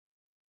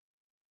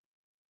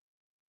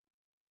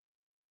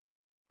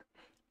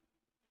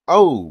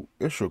Oh,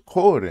 it's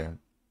recording.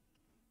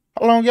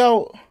 How long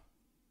y'all?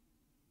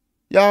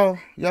 Yeah,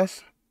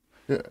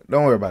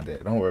 don't worry about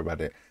that. Don't worry about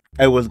that.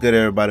 Hey, what's good,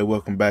 everybody?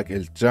 Welcome back.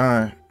 It's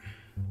John,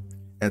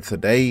 and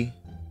today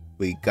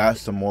we got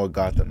some more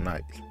Gotham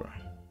Knights, bro.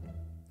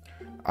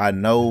 I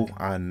know.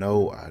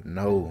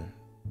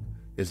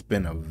 It's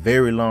been a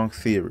very long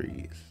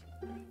series,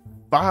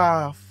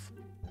 5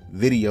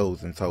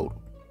 videos in total,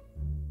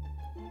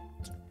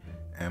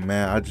 and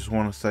man, I just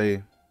want to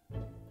say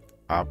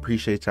I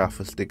appreciate y'all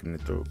for sticking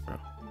it through, bro.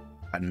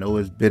 I know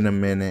it's been a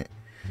minute.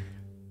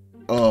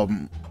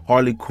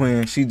 Harley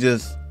Quinn, she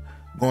just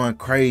going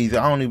crazy.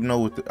 I don't even know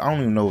what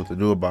to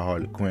do about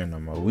Harley Quinn no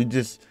more. We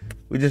just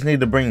need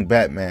to bring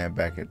Batman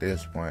back at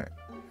this point.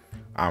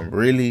 I'm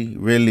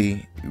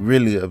really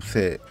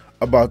upset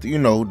about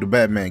the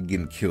Batman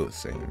getting killed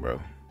scene,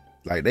 bro.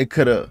 Like, they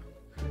could have,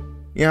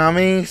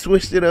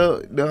 switched it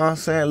up. You know what I'm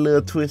saying? A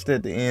little twist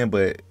at the end,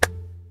 but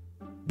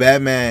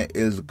Batman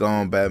is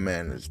gone.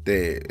 Batman is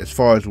dead, as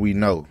far as we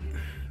know.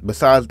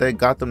 Besides that,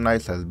 Gotham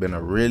Knights has been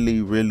a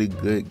really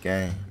good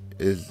game.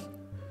 It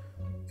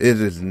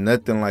is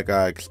nothing like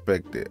I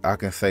expected. I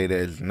can say that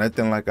it's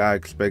nothing like I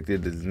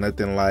expected. It's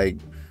nothing like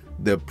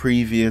the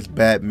previous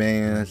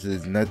Batmans.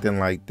 It's nothing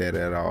like that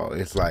at all.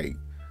 It's like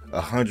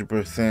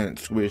 100%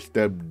 switched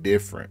up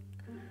different,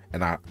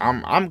 and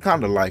I'm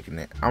kind of liking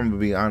it. I'm gonna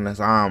be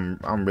honest.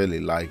 I'm really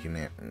liking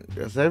it.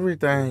 That's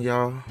everything,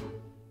 y'all.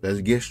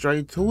 Let's get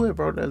straight to it,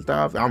 bro. Let's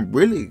dive. I'm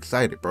really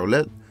excited, bro.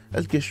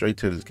 Let's get straight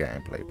to this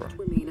gameplay, bro.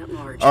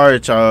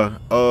 Alright,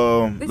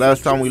 y'all.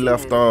 Last time we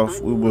left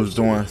off, we was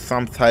doing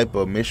some type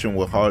of mission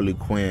with Harley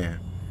Quinn.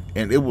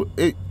 And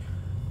it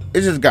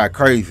just got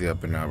crazy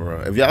up in there,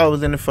 bro. If y'all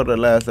was in it for the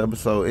last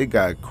episode, it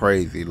got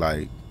crazy.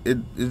 Like, it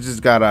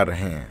just got out of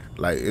hand.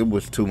 Like, it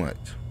was too much.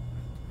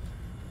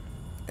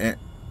 And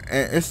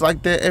it's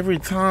like that every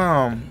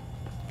time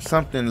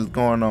something is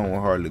going on with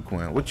Harley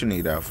Quinn. What you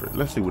need, Alfred?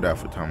 Let's see what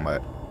Alfred talking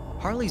about.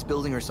 Harley's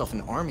building herself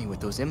an army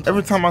with those implants.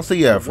 Every time I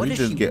see Alfred, he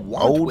just get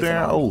older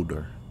and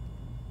older.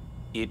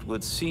 It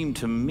would seem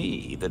to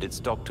me that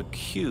it's Dr.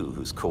 Q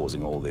who's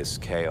causing all this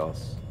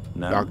chaos.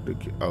 No? Dr.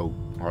 Q. Oh,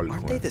 Harley Quinn.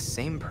 Aren't they the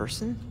same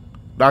person?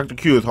 Dr.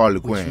 Q is Harley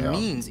Quinn, Which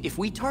means if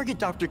we target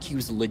Dr.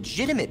 Q's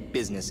legitimate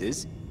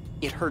businesses,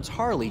 it hurts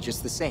Harley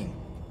just the same.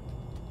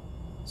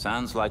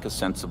 Sounds like a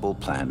sensible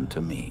plan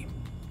to me.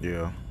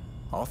 Yeah.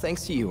 All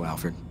thanks to you,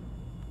 Alfred.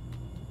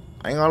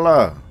 I ain't gonna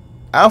lie.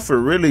 Alfred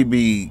really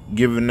be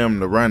giving them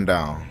the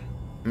rundown.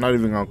 I'm not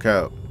even gonna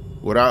cap.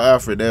 Without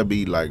Alfred, they'll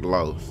be like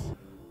lost.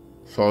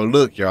 So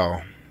look,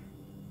 y'all.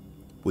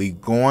 We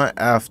going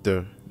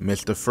after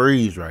Mr.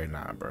 Freeze right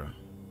now, bro.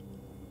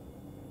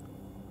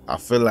 I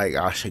feel like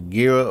I should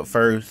gear up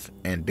first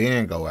and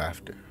then go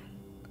after.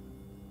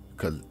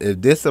 Cause if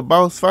this a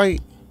boss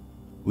fight,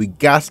 we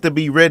got to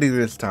be ready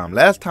this time.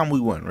 Last time we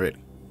wasn't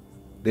ready.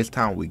 This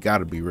time we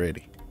gotta be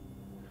ready.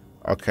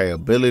 Okay,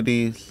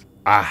 abilities.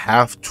 I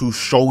have to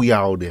show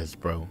y'all this,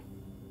 bro.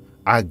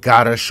 I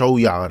gotta show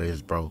y'all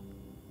this, bro.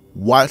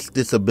 Watch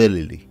this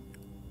ability.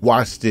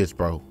 Watch this,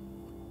 bro.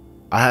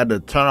 I had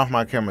to turn off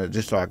my camera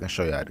just so I can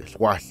show y'all this.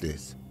 Watch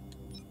this.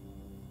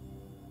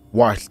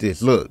 Watch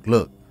this. Look.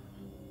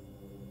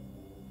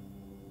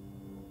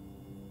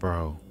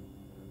 Bro.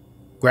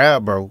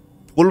 Grab, bro.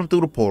 Pull him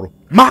through the portal.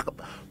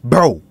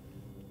 Bro.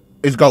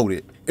 It's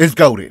goated. It's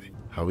goated.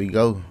 How we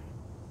go?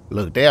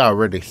 Look, they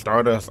already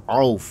started us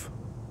off.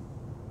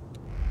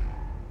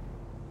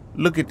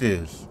 Look at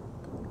this.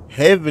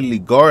 Heavily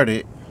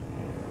guarded.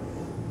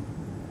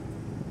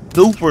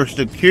 Super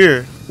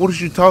secure. What is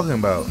you talking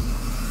about?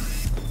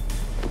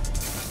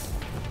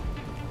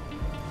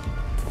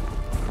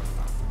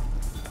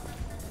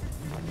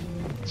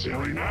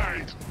 Silly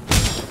night.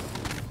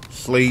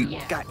 Sleep.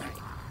 Yeah. Got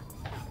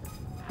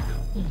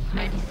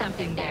Might be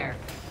something there.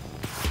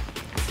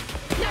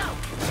 No!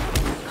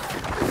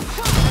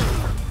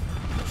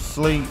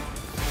 Sleep.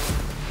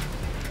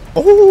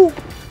 Oh,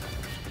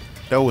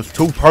 that was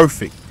too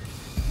perfect.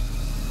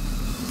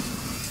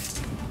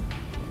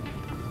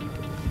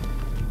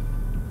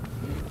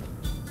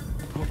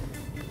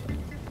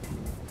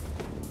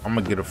 I'm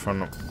gonna get it from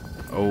the.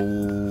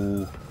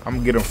 Oh, I'm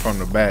gonna get him from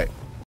the back.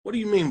 What do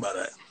you mean by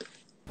that?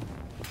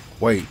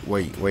 Wait.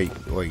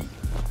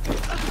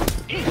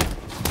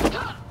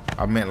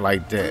 I meant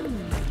like that.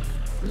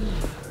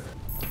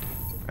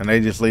 And they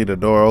just leave the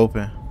door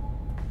open.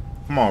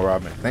 Come on,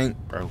 Robin. Think,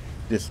 bro.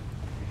 That's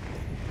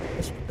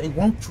what they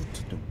want you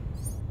to do.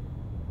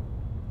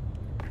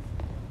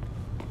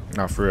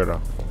 Not for real,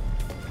 though.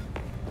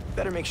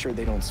 Better make sure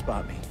they don't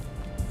spot me.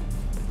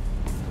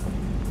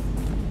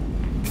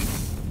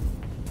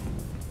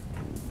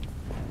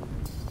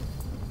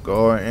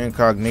 Go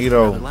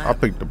incognito. I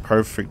picked the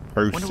perfect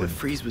Wonder what person.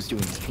 Freeze was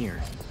doing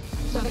here.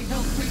 So there's no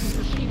freaking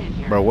machine in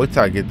here. Bro, wait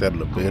till I get that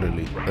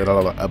ability.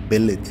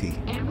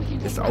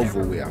 It's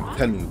over with. I'm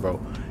telling you, bro.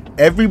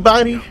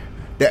 Everybody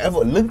that ever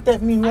looked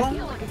at me I wrong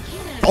feel like a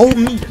kid in a owe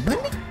me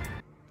money.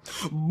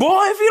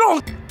 Boy, if you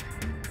don't...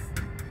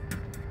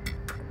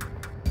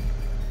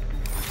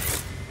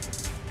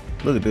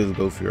 Look at this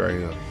goofy right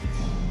here.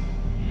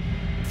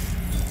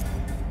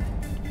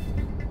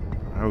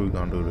 How are we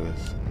gonna do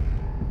this?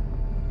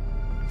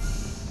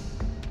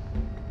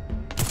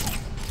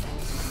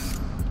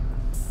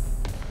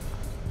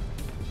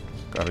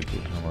 Gotta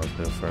get him up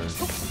there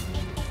first.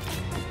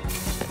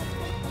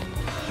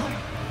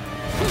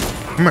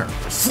 Come here,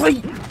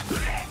 sleep!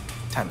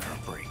 Time for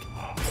a break.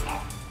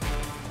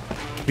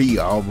 He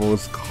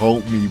almost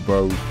caught me,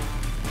 bro.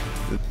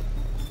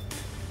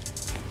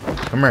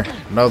 Come here,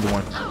 another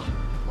one.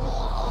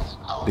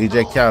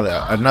 DJ Khaled,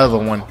 another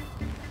one.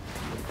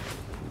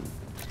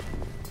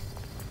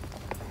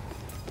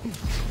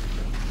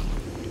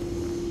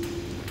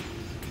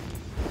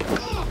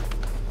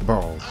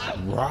 Bro,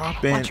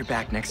 Robin Watch your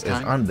back next is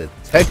time.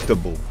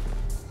 undetectable.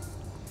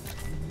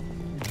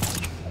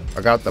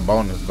 I got the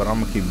bonus, but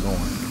I'm gonna keep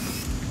going.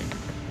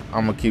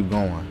 I'm gonna keep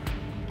going.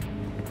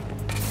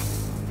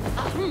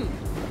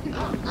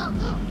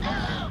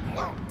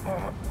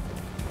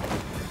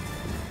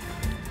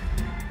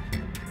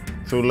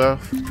 Two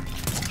left.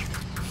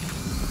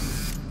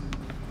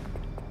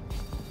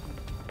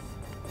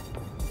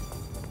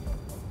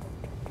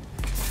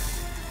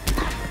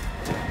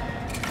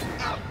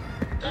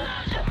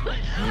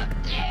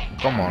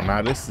 Come on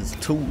now, this is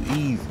too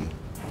easy.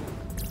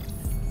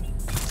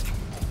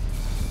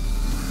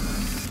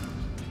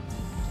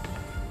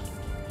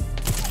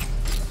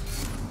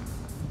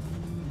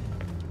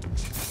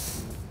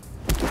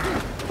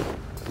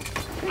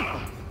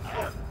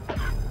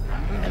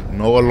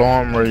 No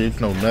alarm raised,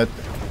 no nothing.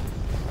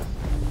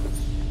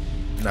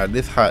 Now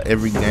this how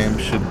every game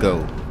should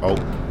go. Oh.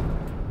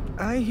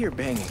 I hear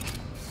banging.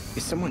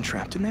 Is someone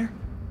trapped in there?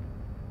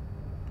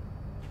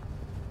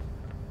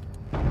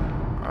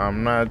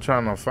 I'm not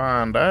trying to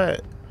find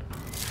that.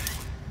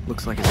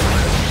 Looks like it's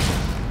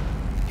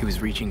he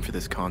was reaching for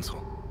this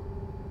console.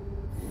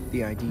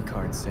 The ID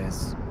card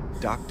says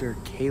Dr.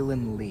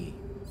 Kalen Lee.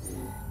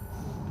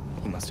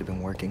 He must have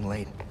been working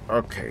late.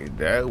 Okay,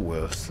 that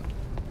was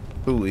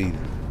too easy.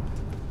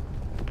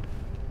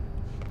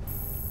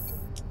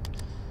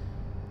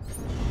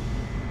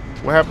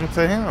 What happened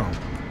to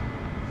him?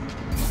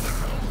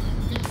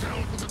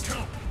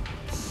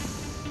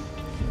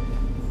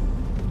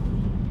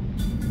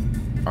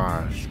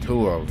 Gosh,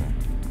 two of them.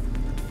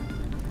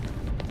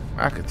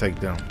 I could take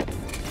them.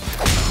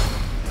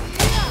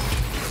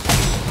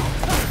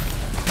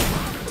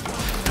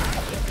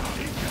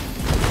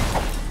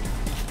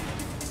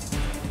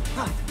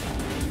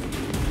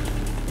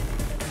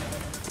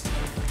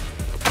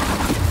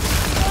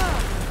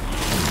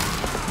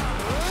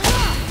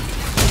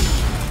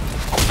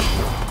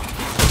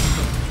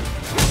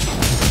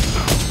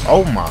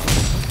 Oh my,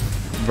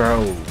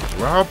 bro,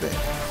 Robin.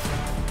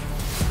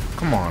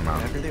 Come on now.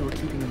 Whatever they were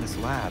keeping in this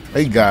lab.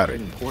 They got it.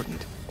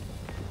 Important.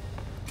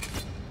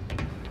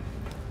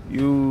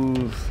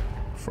 Use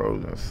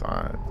frozen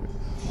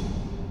scientists.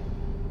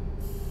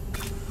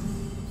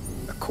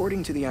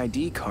 According to the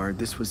ID card,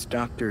 this was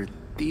Dr.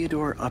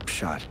 Theodore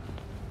Upshot,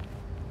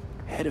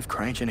 head of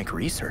cryogenic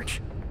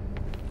research.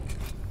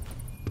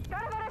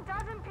 Got about a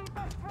dozen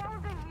people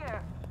frozen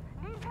here.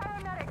 Need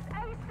paramedics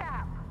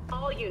ASAP.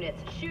 All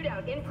units,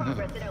 shootout in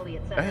progress at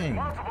Elliott Center. Dang,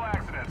 Multiple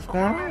accidents. what's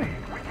going on? We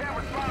can't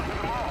respond to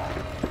them all.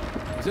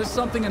 Is there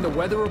something in the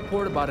weather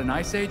report about an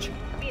ice age?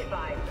 Be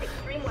advised,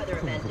 extreme weather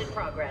event in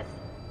progress.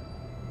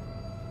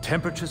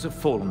 Temperatures have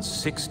fallen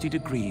 60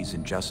 degrees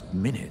in just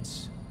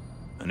minutes.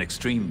 An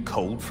extreme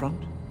cold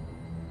front?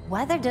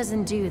 Weather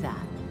doesn't do that.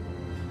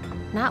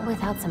 Not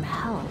without some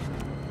help.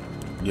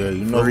 Yeah,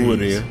 you know who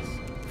it is.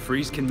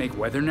 Freeze can make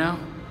weather now?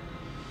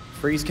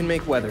 Freeze can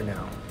make weather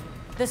now.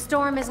 The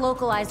storm is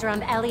localized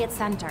around Elliott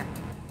Center.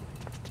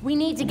 We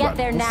need to get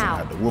there now.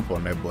 Had to whoop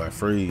on that boy,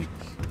 Freeze.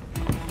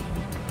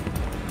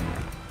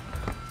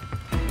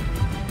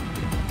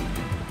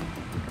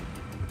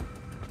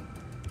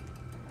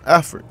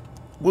 Alfred,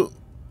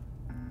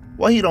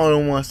 why he don't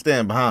even want to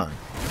stand behind?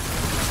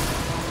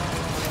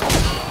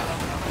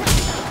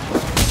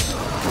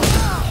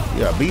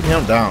 Yeah, beat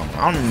him down.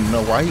 I don't even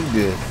know why he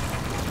did.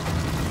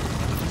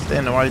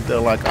 Standing right there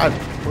like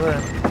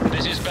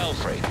This is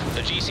Belfry.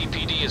 The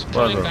GCPD is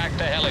pulling back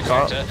the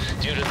helicopter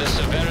due to the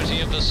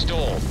severity of the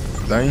storm.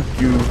 Thank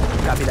you.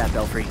 Copy that,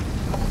 Belfry.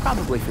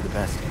 Probably for the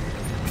best.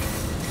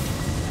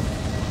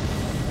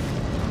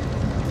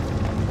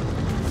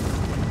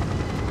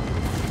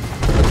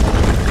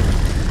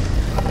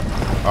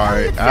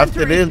 Alright,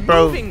 after this,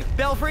 bro. Moving,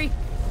 Belfry.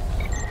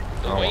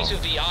 The weight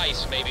of the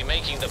ice may be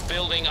making the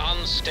building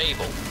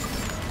unstable.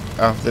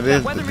 After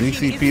this, the weather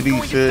machine isn't GCPD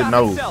going to should stop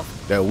know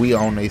itself. that we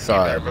on their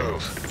side, bro.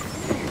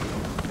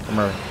 Move. Come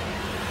here.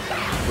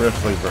 Real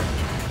sleeper.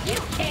 You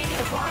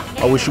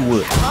can't I wish you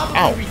would.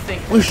 Ow.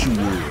 Wish you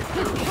would.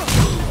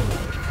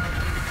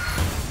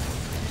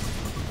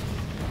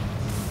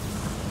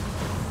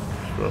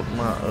 Stroke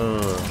my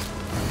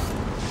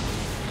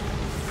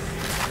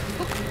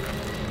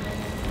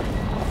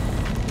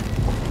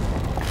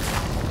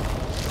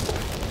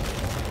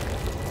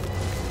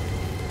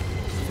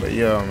But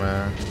yeah,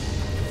 man.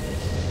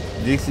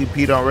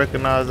 GCP don't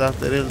recognize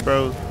after this,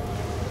 bro.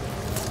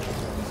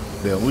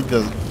 Then we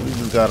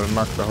just gotta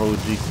knock the whole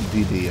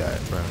GCPD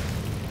out, bro.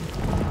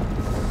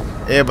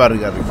 Everybody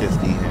got to kiss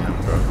these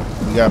hands,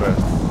 bro. You gotta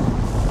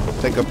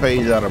take a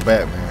page out of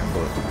Batman,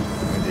 but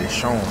and just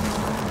show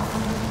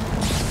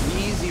them.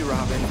 Easy,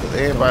 Robin. Cause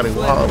everybody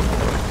wild, bro.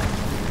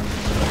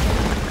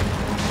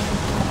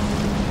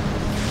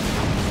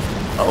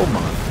 Oh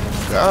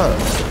my God.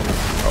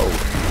 Oh.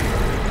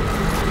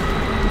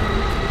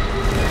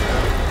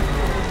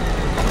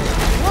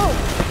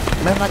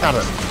 Whoa. Man, I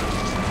gotta.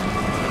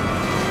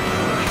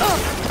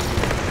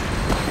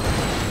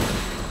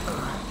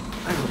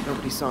 I hope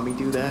nobody saw me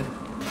do that.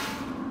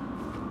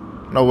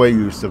 No way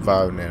you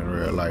surviving that in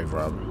real life,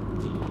 Robin.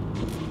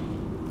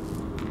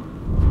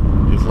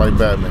 Just like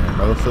Batman,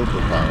 no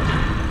superpower.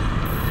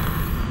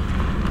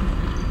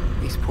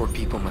 These poor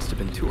people must have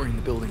been touring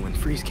the building when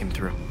Freeze came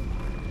through.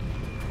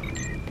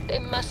 They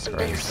must have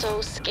been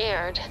so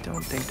scared.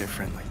 Don't think they're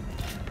friendly.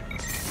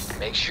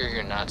 Make sure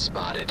you're not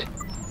spotted.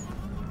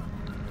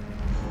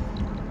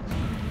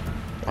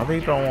 Why they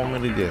don't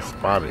want me to get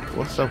spotted?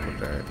 What's up with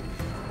that?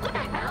 What the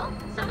hell?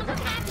 Someone's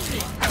attacking me.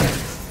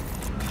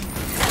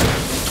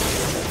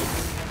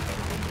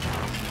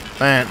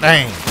 Man,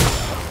 dang.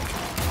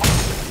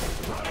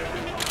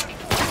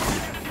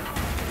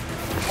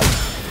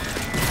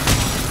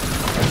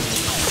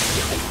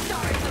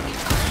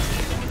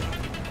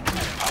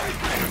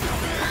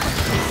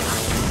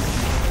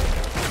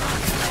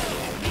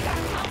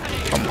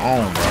 Come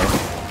on, bro.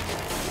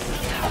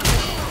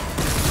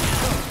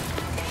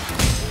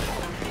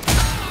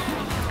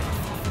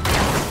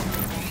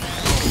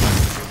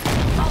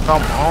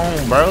 Come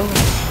on, bro.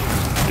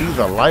 He's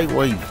a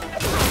lightweight.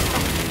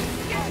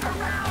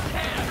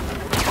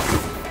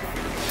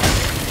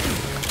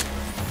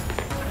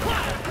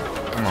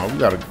 Come on, we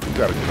gotta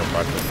get up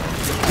out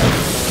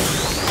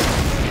there.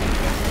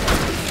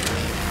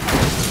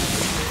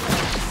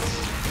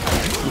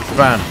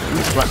 Spam.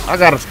 I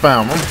gotta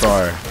spam. I'm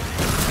sorry.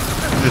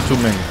 There's too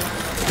many.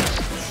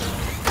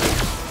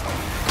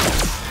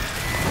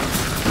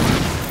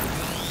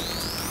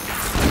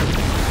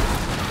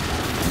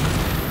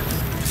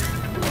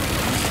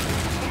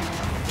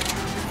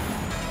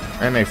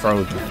 And they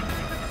frozen.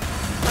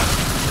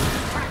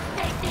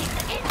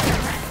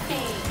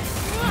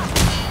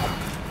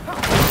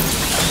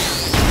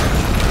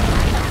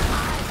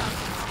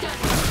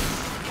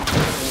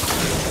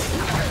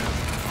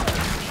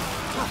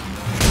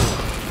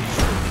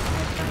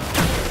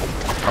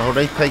 Oh,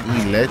 they take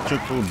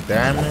electrical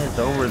damage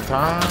over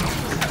time?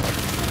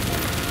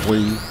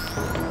 Wait.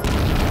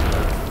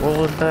 What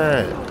was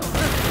that?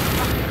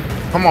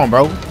 Come on,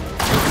 bro.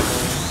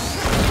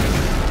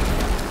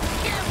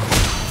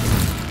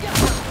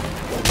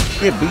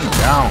 Get beat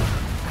down.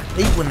 I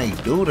hate when they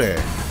do that.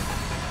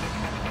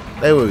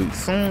 They were as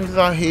soon as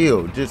I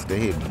healed just to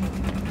hit me.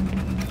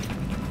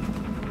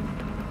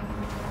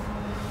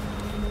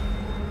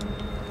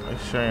 They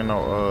sure ain't no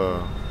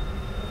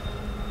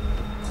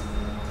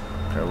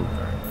okay, we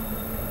can.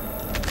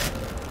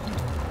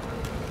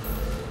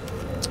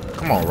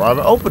 Come on,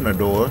 Robin, open the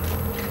door.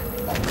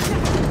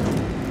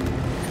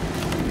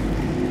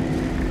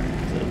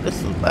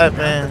 This is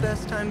Batman. Not the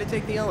best time to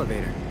take the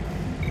elevator.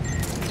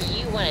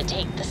 You want to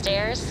take the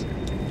stairs?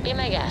 Be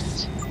my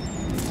guest.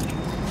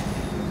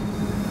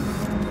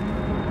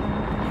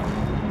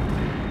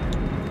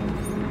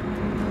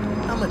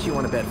 How much you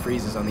want to bet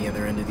Freeze is on the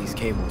other end of these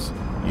cables?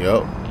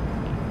 Yup.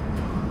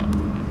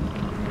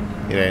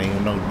 It ain't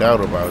even no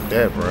doubt about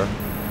that, bro.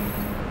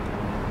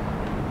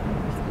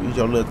 Use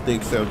your little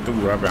thick self through,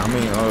 Robin. I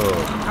mean,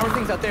 How are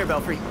things out there,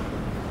 Belfry?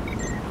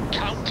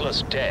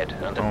 Countless dead,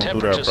 and the Don't do that,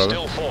 temperature's brother.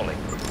 still falling.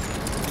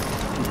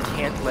 You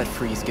can't let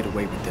Freeze get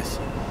away with this.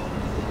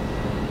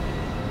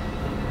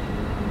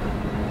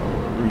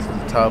 reach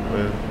the top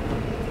of.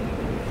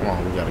 Come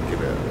on, we gotta get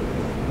up.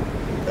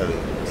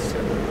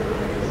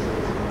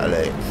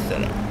 Alexa.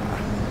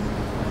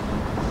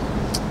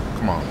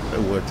 Come on, they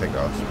would take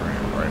off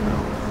sprint right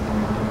now.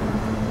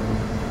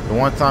 The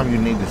one time you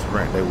need to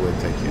sprint, they would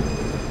take you.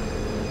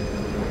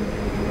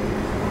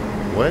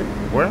 What?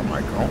 Where am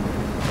I going?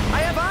 I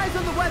have eyes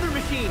on the weather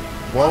machine.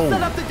 Whoa. I'll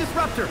set up the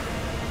disruptor.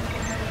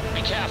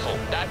 Be careful,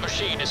 that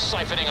machine is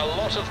siphoning a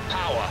lot of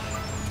power.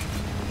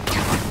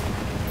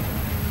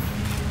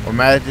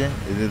 Imagine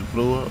it just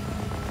blew up.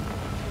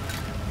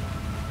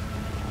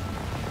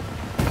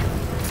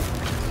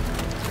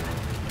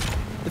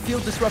 The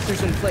field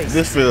disruptor's in place.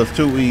 This feels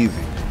too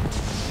easy.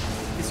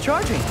 It's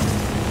charging.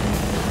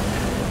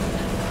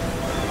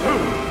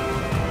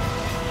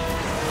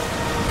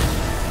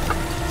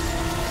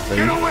 See?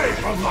 Get away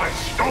from my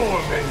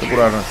storm engine! Look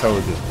what I done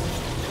told you.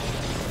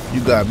 You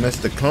got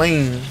Mr.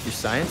 Clean Your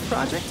science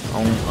project?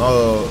 on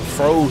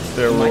froze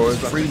steroids,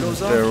 Disruptor freezing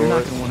goes off, you're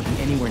not steroids. going to want to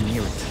be anywhere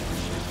near it.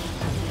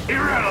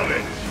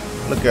 Irrelevant!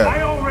 Look I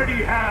at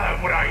already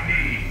have what I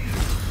need!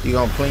 it. He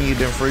gonna clean you,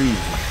 then freeze you.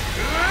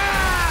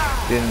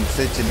 Then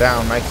sit you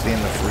down nicely in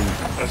the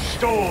freezer. A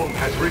storm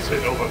has risen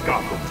over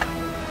Gotham.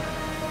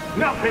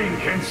 Nothing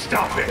can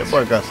stop it! That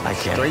boy got some I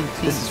can't. straight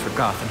This teeth. is for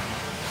Gotham.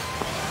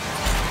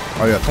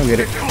 Oh yeah, come get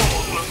it. Cold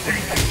will take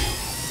you.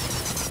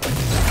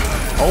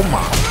 Oh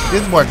my,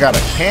 this boy got a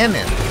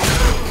cannon.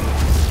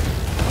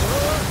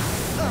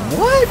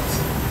 What?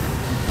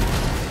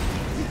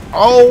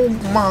 Oh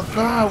my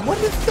God, what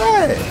is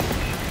that?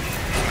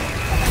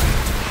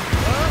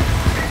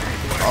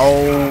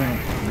 Oh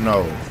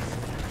no.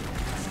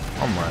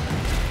 I'm running.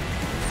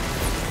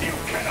 You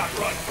cannot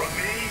run from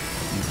me.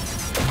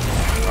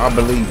 I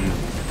believe you.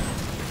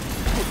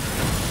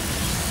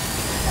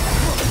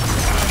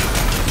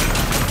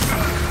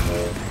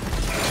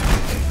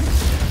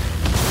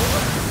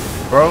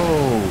 Bro.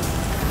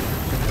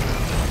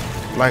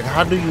 Like,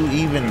 how do you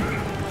even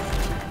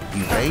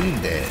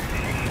evade that?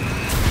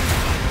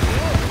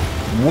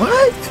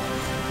 What?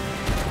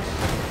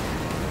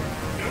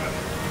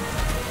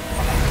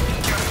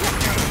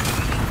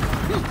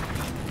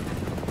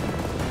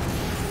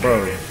 Bro.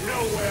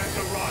 Nowhere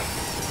to run.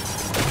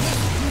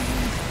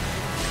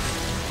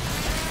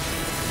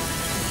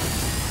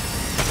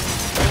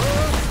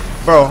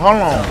 Bro,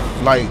 hold on.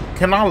 Like,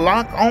 can I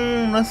lock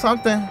on or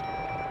something?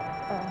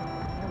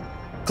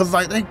 Cause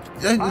like they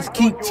just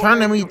keep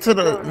turning me to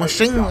the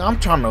machine. I'm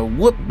trying to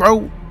whoop,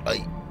 bro.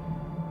 Like,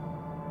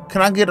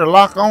 can I get a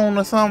lock on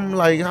or something?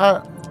 Like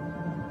how?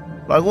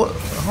 Like what?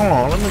 Hold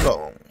on, let me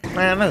go.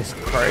 Man, that's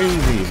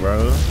crazy,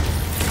 bro.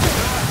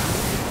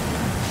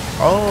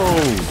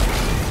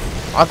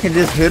 Oh, I can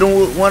just hit him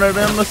with one of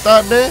them to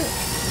start that?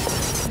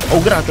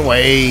 Oh, get out the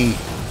way.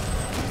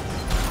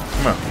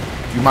 Come on,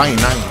 you mine,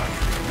 nine.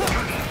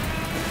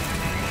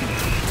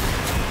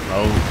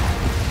 No.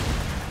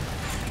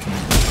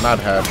 Not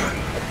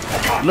happening.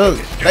 Look,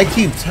 they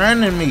keep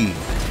turning me.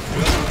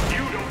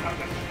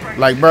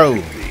 Like,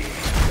 bro.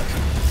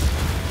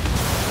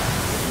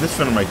 This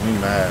finna make me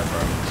mad, bro.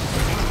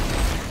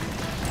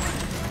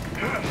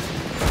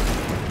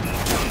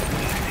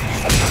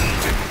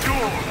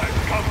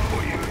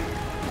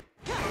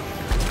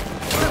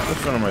 This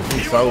finna make me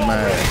so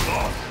mad.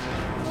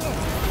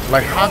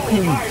 Like, how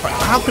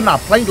can I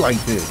play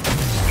like this?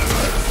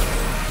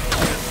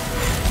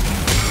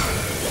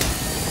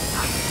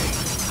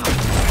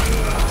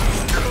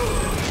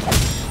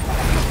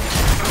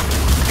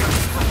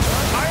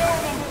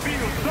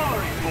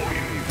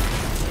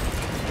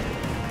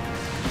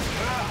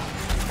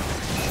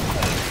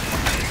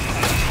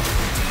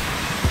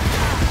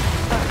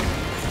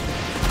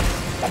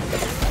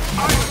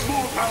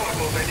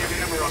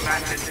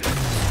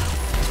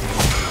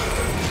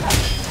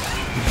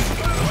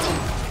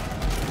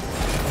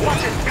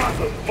 Watching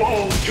Gotham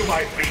fall to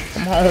my feet.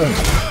 Come on.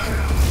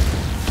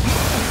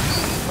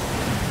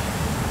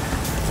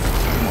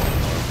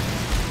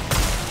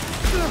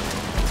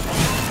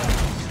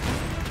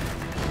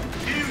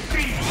 You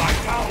see my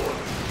power.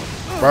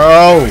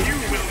 Bro. You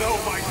will know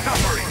my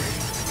suffering.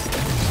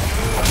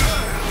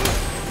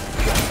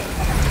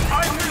 I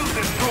will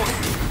destroy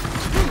you.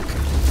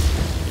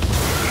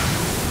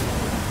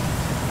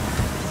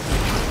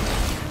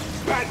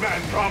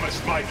 Batman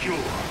promised my cure.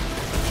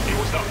 He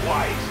was not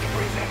wise to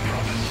break that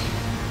promise.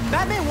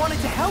 Batman wanted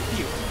to help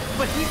you,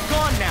 but he's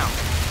gone now.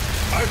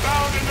 I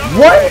found another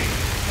What? way.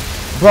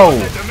 Bro. One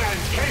that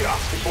demands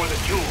chaos before the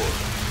cure.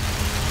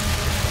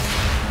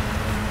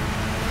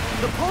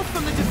 The pulse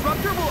from the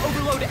disruptor will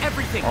overload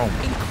everything,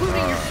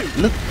 including your suit.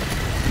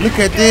 Look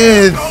at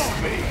this.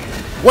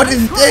 What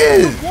is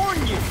this? To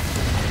warn you.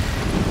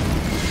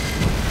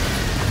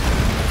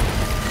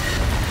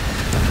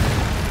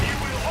 You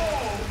will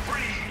all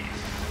freeze.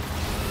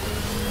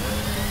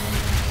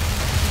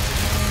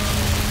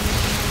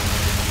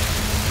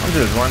 I'm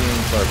just running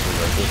in circles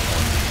at this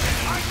point.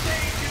 I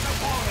saved you the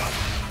water.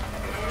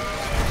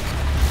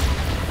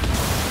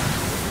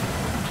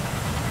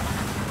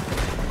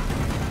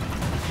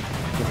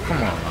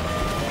 Come on.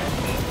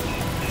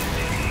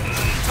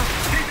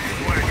 This is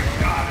where you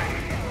die.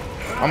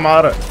 I'm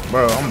out of,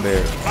 bro, I'm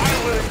dead. I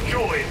will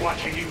enjoy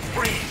watching you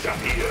freeze up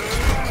here.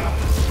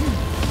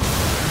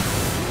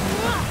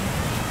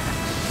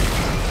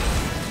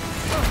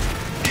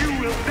 You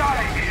will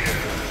die here.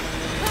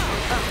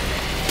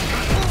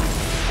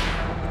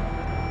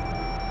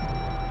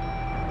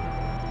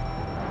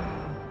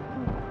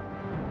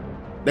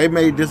 They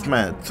made this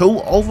man too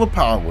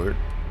overpowered.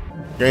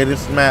 Gave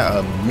this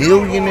man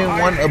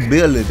 1,000,001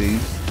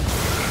 abilities.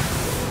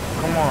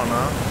 Come on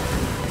now.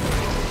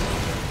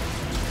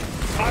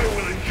 I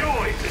will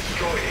enjoy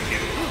destroying you.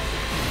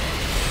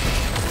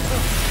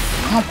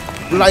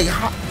 Like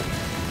how?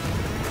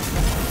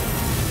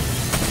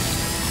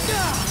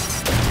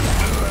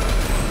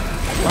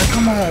 Like,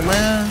 come on,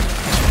 man.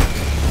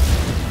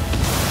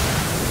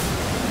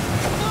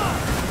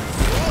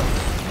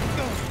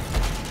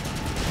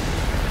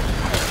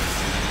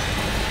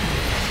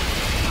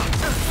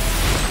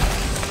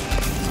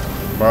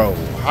 Bro,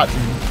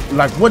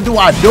 like, what do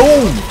I do?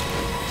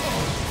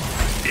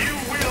 You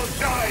will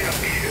die up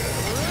here.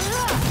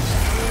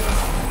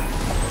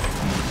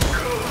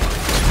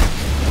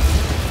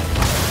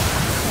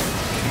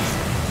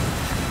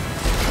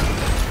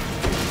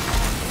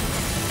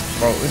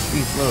 Bro, it's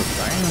these little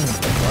things,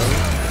 bro.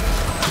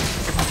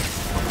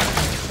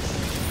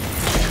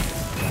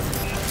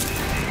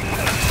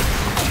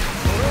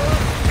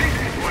 This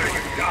is where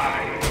you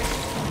die.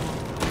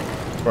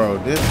 Bro,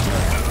 this,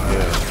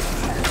 yeah.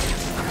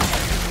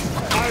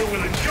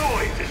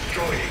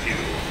 destroying you.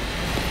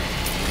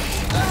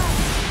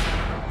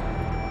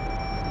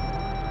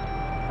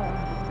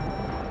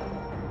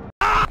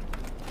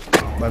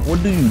 Like,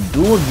 what do you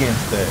do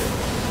against that?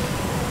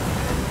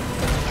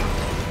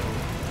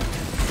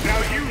 Now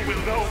you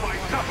will know my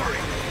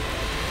suffering.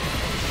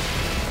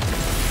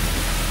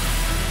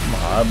 I'm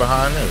gonna hide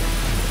behind this.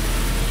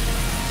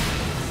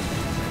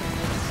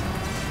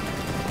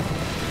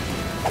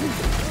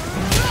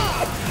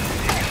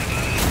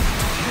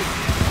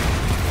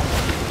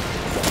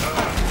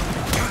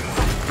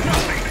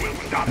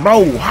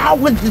 Bro, how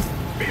would this?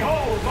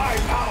 Behold my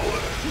power.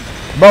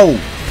 Bro,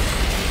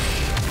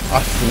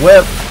 I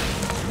swear.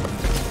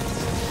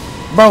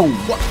 Bro,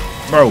 what?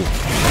 Bro.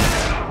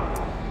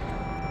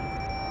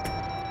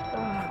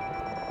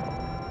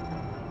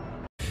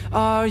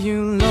 Are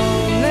you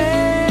lonely?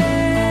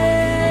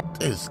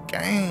 This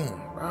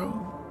game, bro.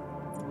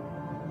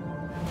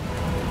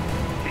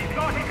 He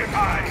thought he could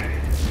hide.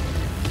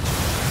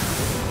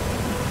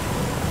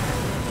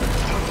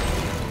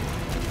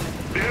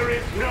 There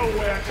is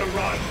nowhere to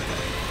run.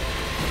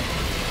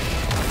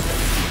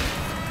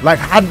 Like,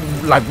 how?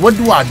 Like, what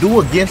do I do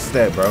against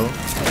that, bro?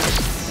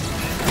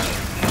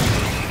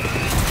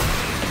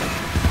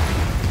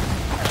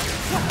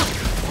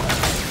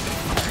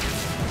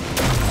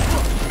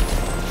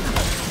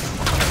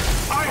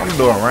 I'm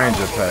doing range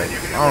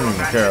attacks. I don't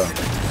even care.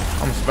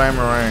 I'm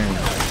spamming range.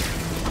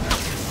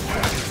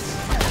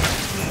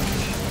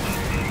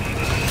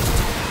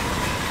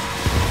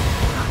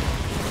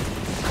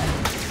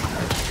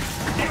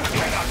 You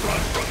cannot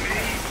run from me.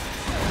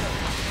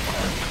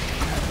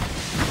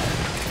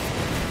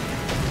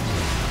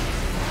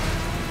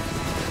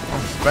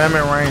 I'm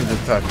spamming range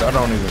attacks. I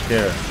don't even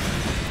care.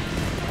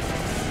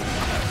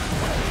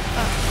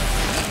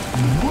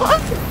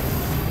 What?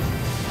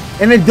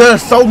 And it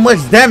does so much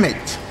damage.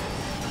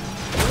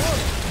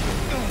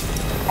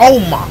 Oh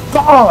my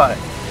god.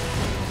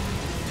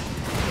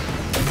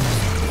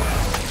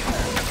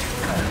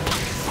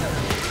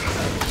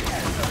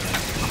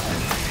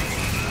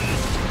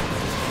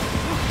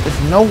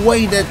 There's no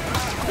way that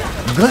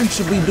gun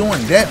should be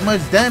doing that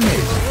much damage.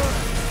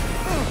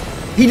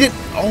 He did.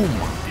 Oh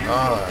my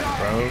god,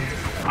 bro.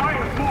 I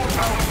am more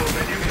powerful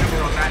than you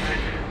ever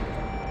imagined.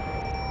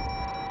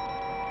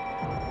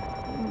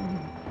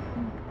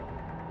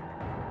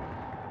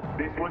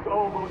 This was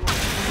almost...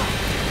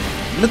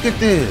 Look at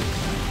this.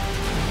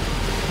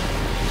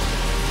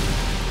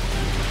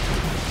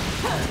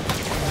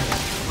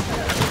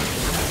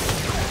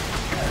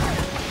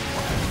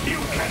 You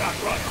cannot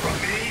run from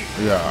me.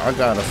 Yeah, I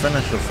got a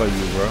finisher for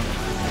you, bro.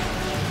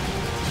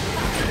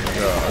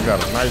 Yeah, I got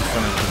a nice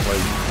finisher for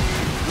you.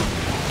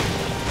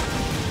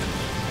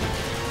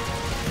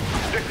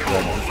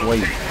 Yeah, just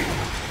wait.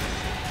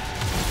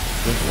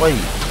 Just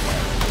wait.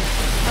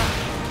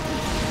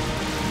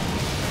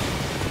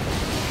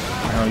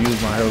 I'll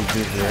use my health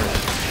just there.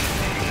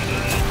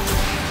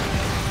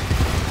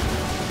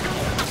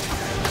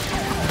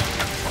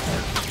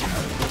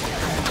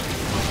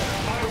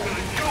 I will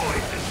enjoy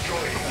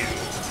destroying you.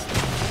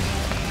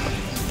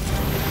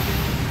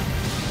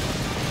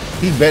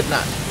 He bet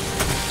not.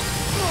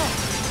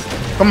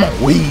 Come on,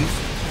 weave.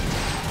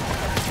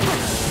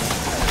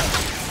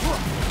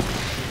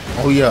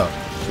 Oh yeah,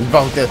 it's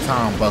about that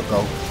time,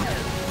 bucko.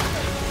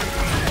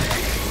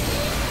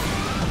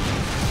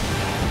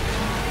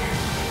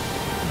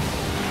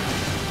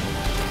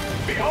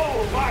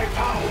 Behold my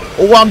power.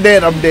 Oh, I'm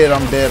dead, I'm dead,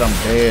 I'm dead, I'm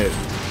dead.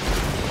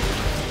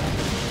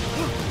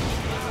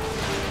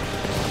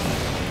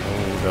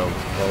 Oh, that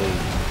was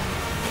close.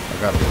 I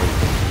gotta wait.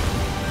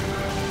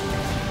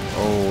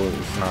 Oh,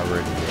 it's not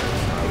ready yet.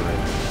 It's not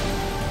ready.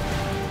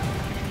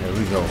 There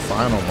we go.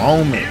 Final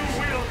moments.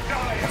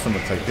 I'm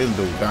gonna take this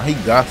dude down. He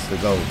got to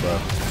go, bro.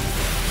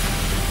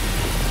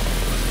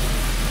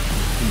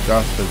 He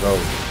got to go.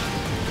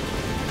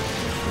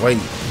 Wait.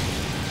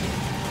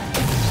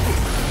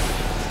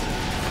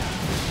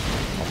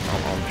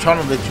 I'm trying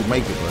to let you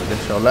make it, bro.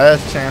 That's your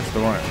last chance to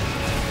run.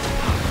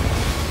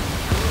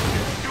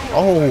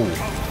 Oh.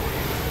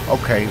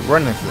 Okay,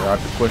 run this out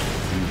the question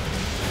for you.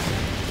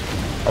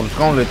 I was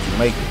gonna let you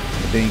make it,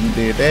 but then you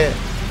did that.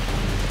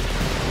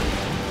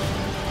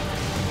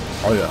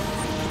 Oh yeah.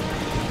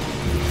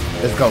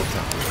 Let's go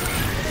time.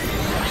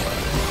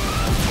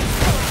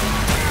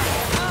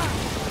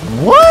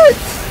 What?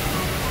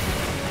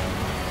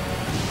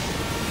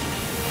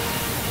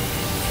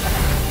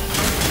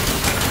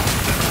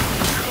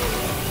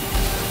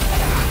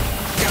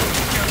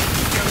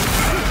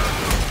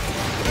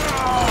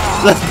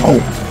 Let's go.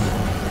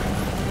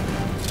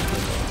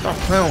 Stop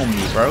playing with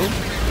me, bro.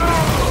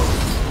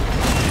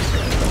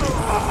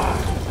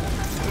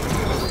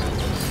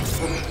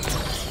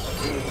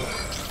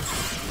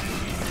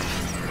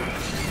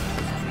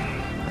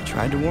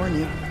 Tried to warn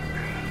you.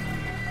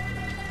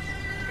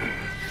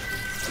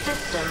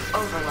 System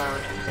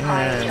overload.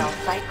 Cryogel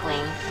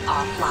cycling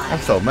offline. I'm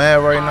so mad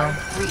right now.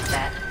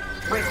 Reset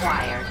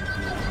required.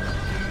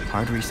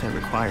 Hard reset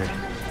required.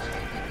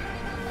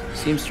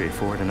 Seems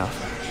straightforward enough.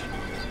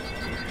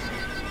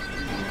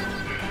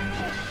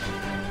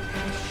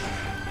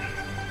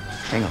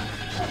 Hang on.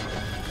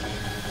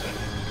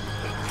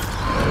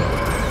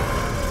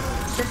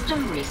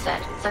 System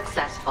reset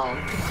successful.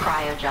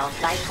 Cryogel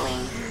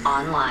cycling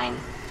online.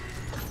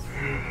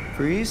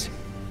 Freeze?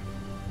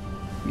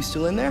 You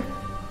still in there?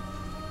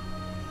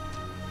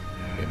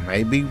 It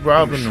may be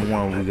Robin the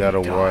one we gotta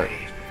watch.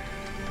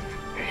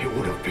 It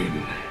would have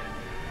been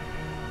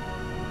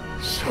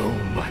so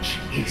much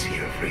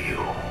easier for you.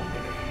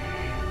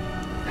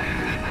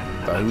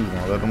 Thought he was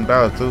gonna let him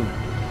die too.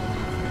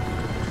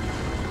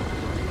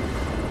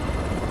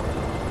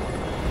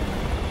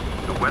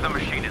 The weather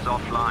machine is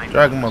offline.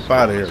 Drag him up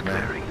out of here,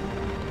 man.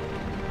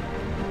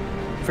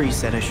 Freeze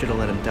said I should have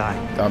let him die.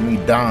 Got me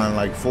dying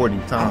like 40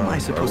 times. How am I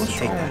supposed to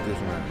take that?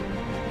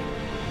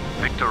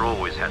 Victor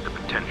always had the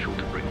potential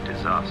to bring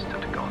disaster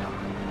to Gotham.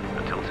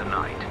 Until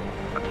tonight,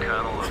 a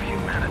kernel of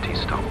humanity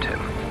stopped him.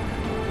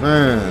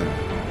 Man,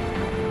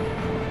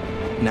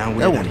 Now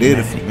that one did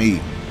it for me.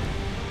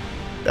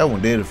 That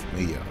one did it for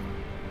me, y'all.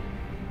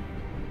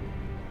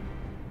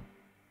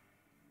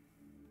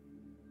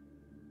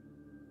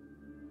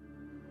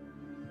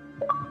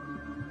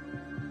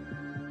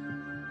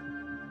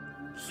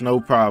 It's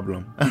no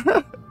problem.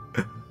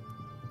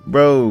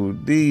 Bro,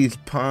 these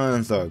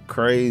puns are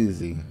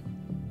crazy.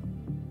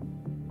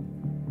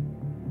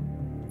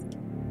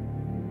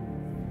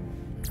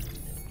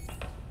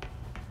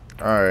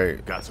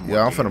 Alright.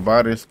 Yeah, I'm finna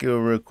buy this skill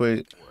real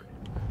quick.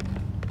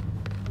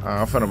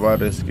 I'm finna buy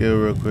this skill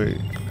real quick.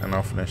 And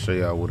I'm finna show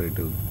y'all what they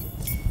do.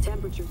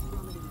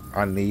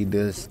 I need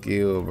this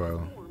skill,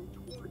 bro.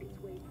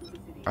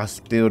 I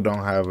still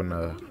don't have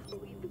enough.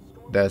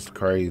 That's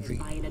crazy.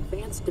 An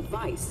advanced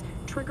device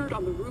triggered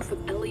on the roof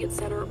of Elliott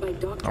Center by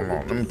Dr. Come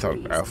on, let me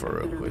talk to Alpha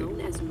real quick.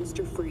 Known as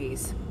Mr.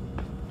 Freeze.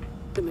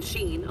 The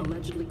machine,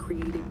 allegedly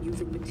created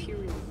using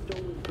materials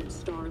stolen from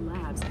Star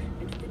Labs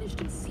and finished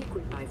in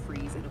secret by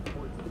Freeze at a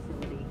port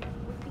facility,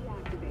 was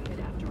deactivated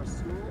after a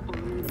small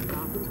army of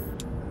Gotham.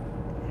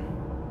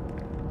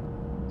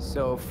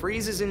 So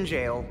Freeze is in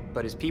jail,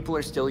 but his people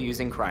are still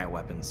using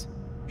cryoweapons.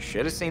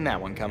 Should have seen that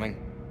one coming.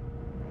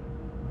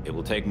 It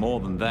will take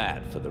more than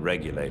that for the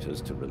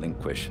regulators to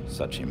relinquish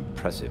such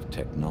impressive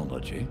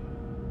technology.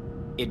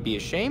 It'd be a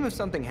shame if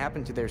something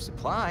happened to their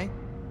supply.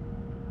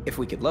 If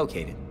we could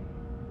locate it.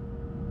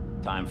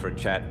 Time for a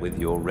chat with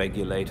your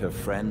regulator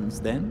friends,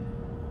 then?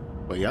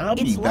 But y'all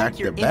be It's like back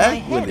you're to in my back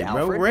head, with it, bro.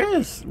 Alfred.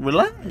 Rest,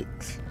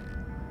 relax.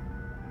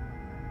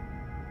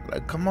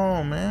 Like, come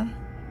on, man.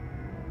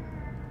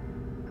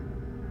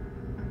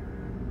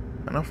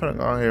 And I'm finna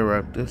go ahead and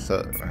wrap this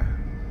up,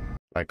 man.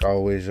 Like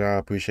always, y'all,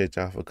 appreciate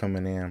y'all for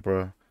coming in,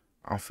 bro.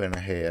 I'm finna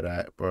head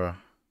out, bro.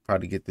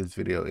 Probably get this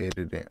video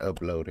edited and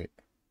uploaded.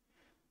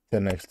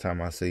 Till next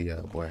time I see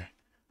y'all, boy.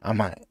 I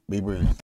might be brief.